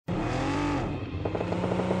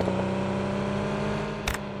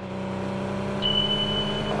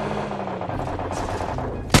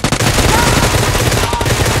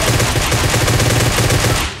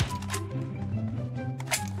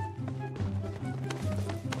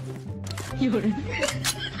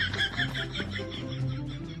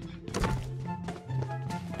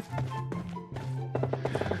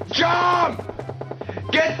Jump!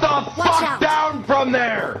 Get the fuck down from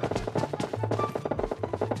there!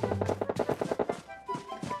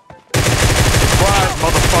 Surprise,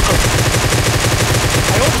 motherfucker!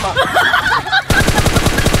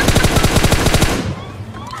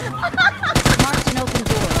 Marked an open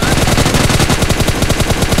door.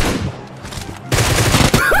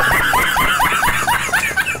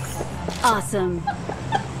 Awesome.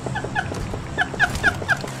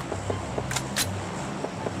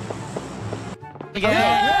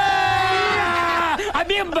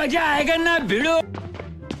 अभी मजा आएगा ना भिड़ो।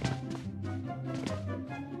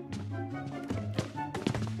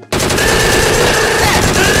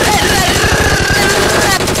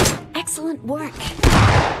 Excellent work.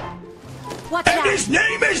 Watch out. His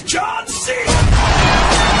name is John C.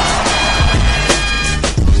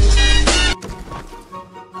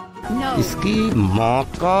 No. इसकी माँ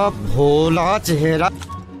का भोला चेहरा।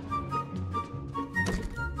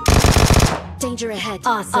 Danger ahead.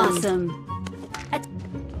 Awesome.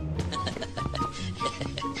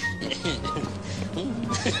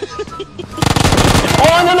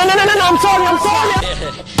 Oh no no no no no! I'm sorry, I'm sorry.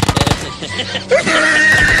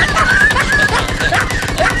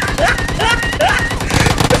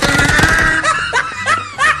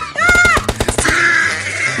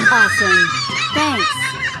 Awesome. Thanks.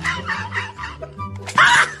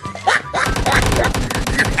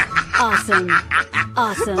 Awesome.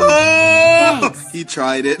 Awesome. Thanks. He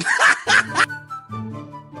tried it.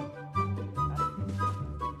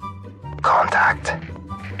 Contact.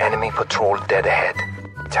 Enemy patrol dead ahead.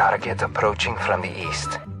 Target approaching from the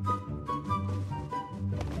east.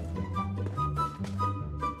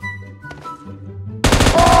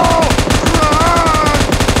 Oh!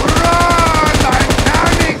 Run! Run! I'm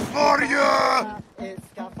coming for you!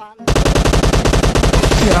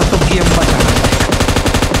 तेरा तो game बचा।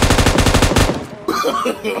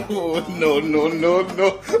 No no no no.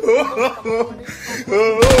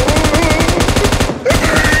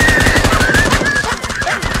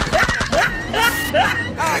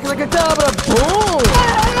 Like a double boom!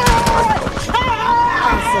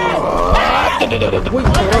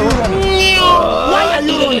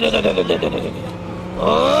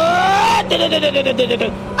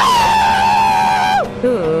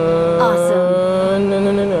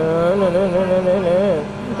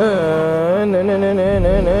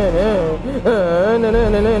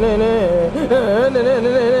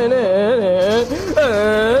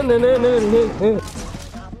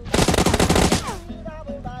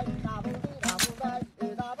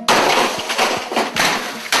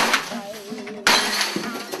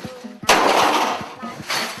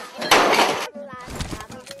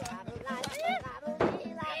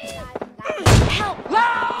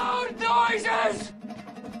 Loud noises!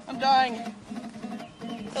 I'm dying.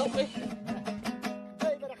 Help me.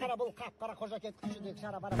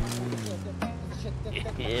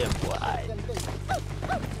 Yeah, boy.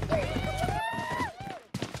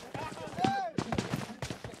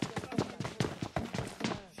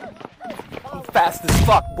 I'm fast as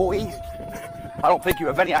fuck, boy. I don't think you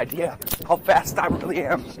have any idea how fast I really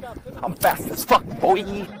am. I'm fast as fuck, boy.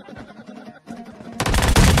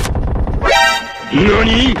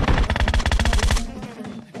 NANI?!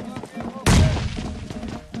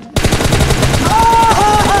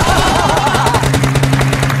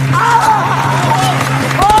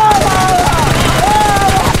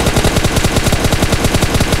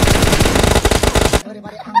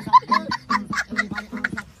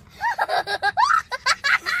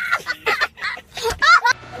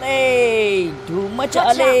 धूम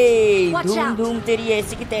मचा ले, धूम धूम तेरी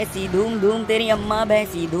ऐसी की तैसी, धूम धूम तेरी अम्मा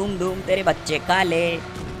भैंसी, धूम धूम तेरे बच्चे काले,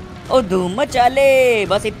 ओ धूम मचा ले,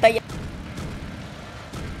 बस इतना ही।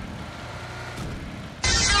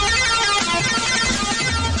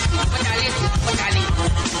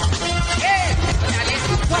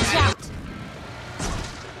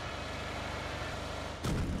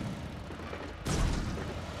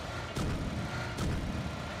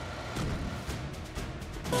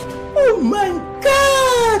 Oh my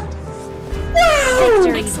God! Wow!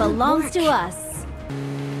 Victory belongs to us.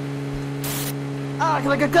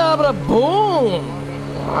 Like a cabra, boom!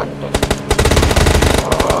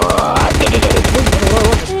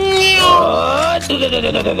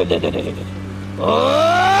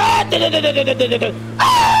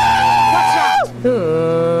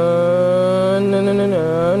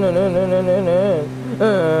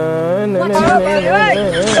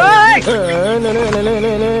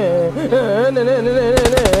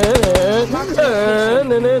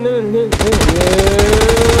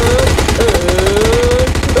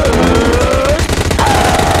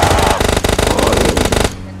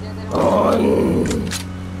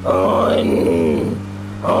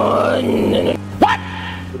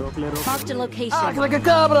 location. Like a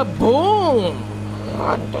cabra, boom!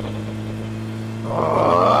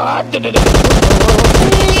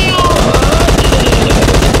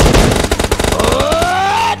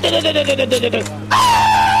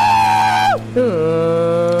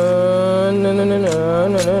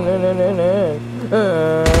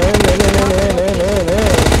 No.